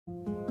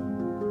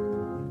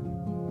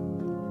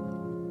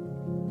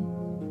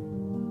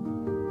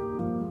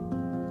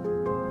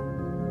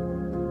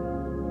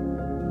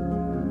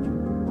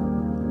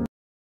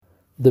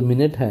The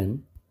minute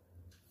hand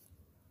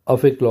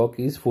of a clock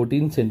is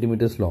 14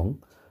 centimeters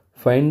long.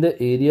 Find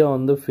the area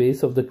on the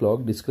face of the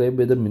clock described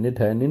by the minute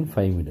hand in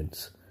 5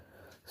 minutes.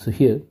 So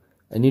here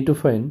I need to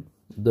find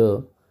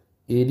the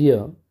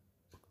area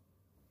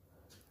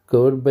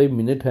covered by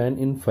minute hand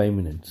in 5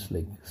 minutes,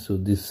 so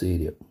this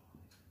area.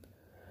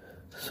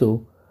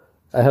 So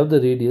I have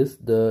the radius.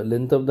 The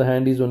length of the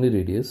hand is only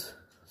radius.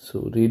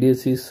 So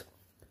radius is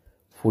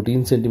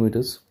 14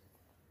 centimeters.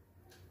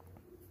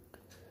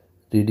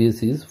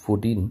 Radius is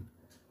 14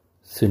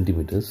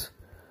 centimeters.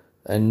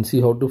 And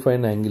see how to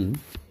find angle.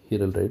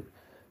 Here I'll write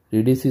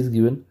radius is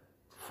given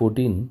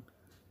 14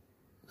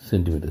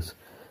 centimeters.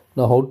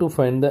 Now how to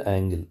find the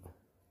angle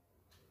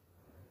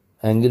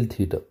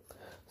theta.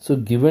 So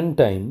given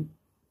time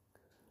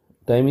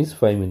is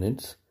 5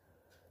 minutes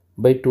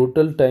by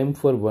total time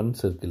for one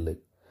circle.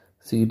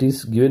 See, it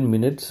is given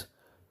minutes,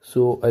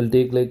 so I'll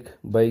take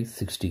by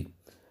 60.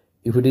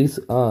 If it is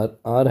hour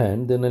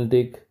hand, then I'll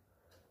take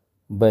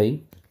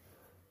by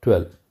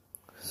 12.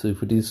 So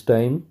if it is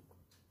time,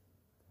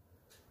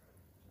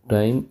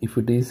 if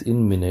it is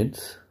in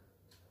minutes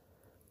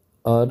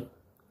or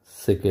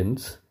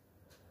seconds,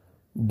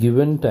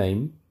 given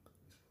time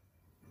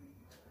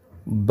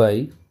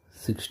by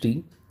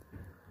 60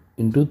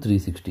 into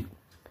 360.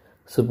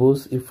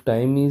 Suppose if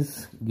time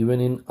is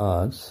given in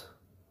hours,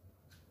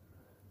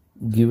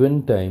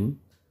 given time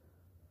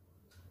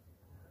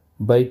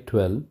by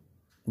 12,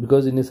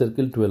 because in a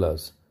circle 12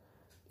 hours,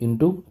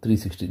 into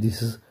 360.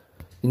 This is,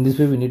 in this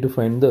way we need to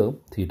find the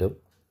theta.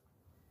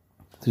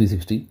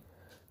 360,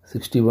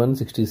 61,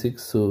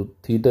 66, so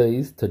theta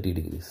is 30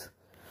 degrees.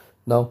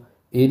 Now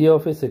area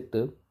of a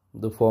sector,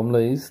 the formula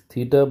is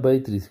theta by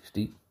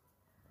 360,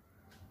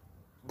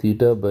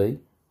 theta by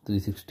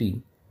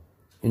 360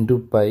 into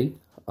pi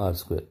r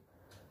square.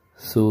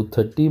 So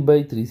 30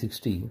 by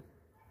 360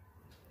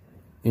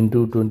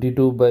 into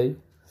 22 by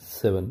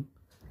 7.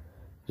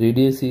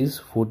 Radius is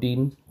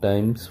 14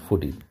 times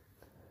 14.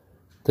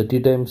 30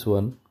 times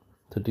 1,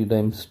 30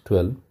 times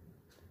 12.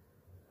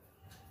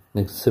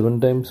 Next 7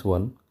 times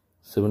 1,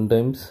 7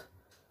 times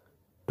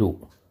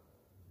 2.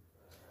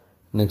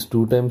 Next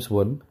 2 times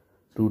 1,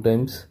 2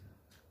 times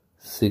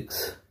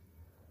 6,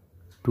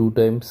 2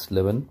 times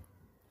 11,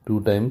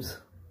 2 times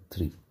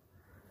 3.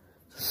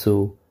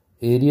 So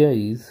area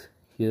is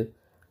here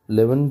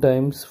 11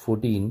 times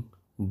 14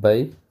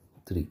 by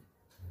 3.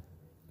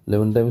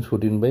 11 times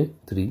 14 by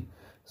 3.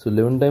 So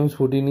 11 times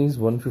 14 is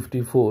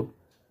 154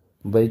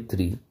 by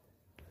 3.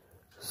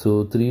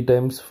 So 3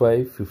 times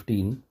 5,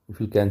 15. If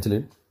you cancel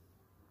it,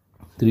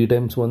 3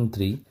 times 1,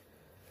 3.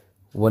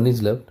 1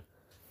 is left.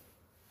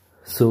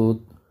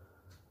 So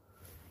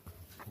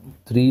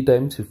 3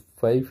 times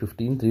 5,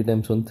 15. 3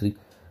 times 1, 3.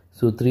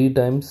 So 3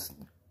 times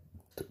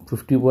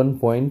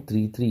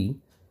 51.33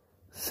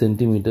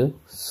 centimeter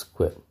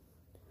square.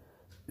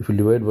 If you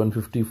divide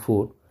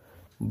 154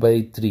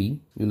 by 3,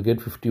 you will get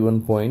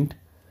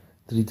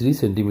 51.33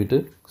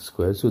 centimeter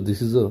square. So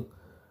this is a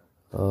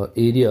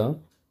area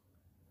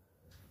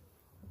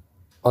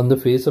on the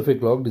face of a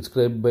clock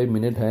described by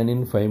minute hand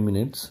in 5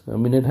 minutes. A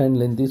minute hand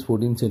length is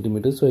 14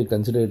 centimeters, so I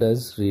consider it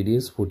as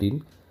radius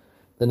 14.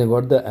 Then I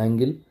got the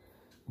angle,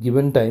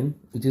 given time,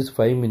 which is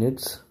 5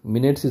 minutes.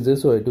 Minutes is there,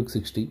 so I took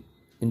 60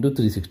 into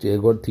 360. I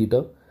got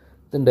theta.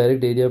 Then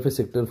direct area of a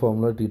sector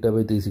formula, theta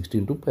by 360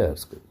 into pi r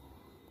square.